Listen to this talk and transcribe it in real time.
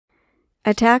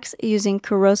Attacks using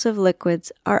corrosive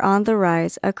liquids are on the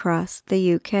rise across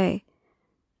the UK,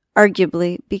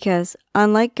 arguably because,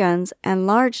 unlike guns and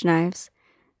large knives,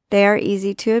 they are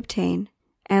easy to obtain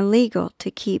and legal to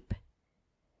keep.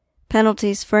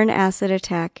 Penalties for an acid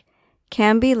attack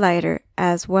can be lighter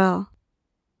as well.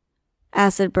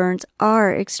 Acid burns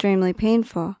are extremely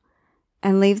painful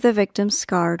and leave the victim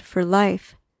scarred for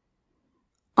life.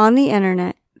 On the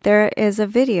internet, there is a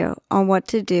video on what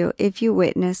to do if you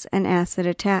witness an acid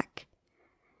attack.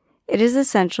 It is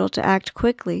essential to act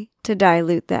quickly to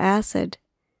dilute the acid.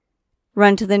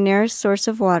 Run to the nearest source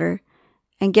of water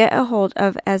and get a hold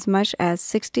of as much as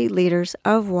 60 liters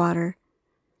of water.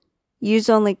 Use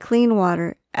only clean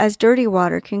water, as dirty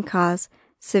water can cause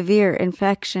severe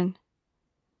infection.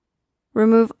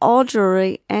 Remove all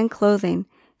jewelry and clothing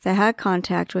that had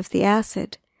contact with the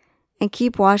acid, and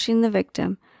keep washing the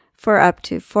victim for up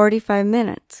to 45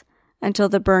 minutes until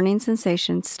the burning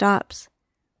sensation stops.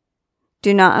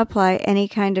 Do not apply any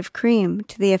kind of cream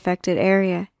to the affected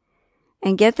area,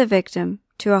 and get the victim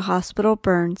to a hospital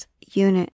burns unit.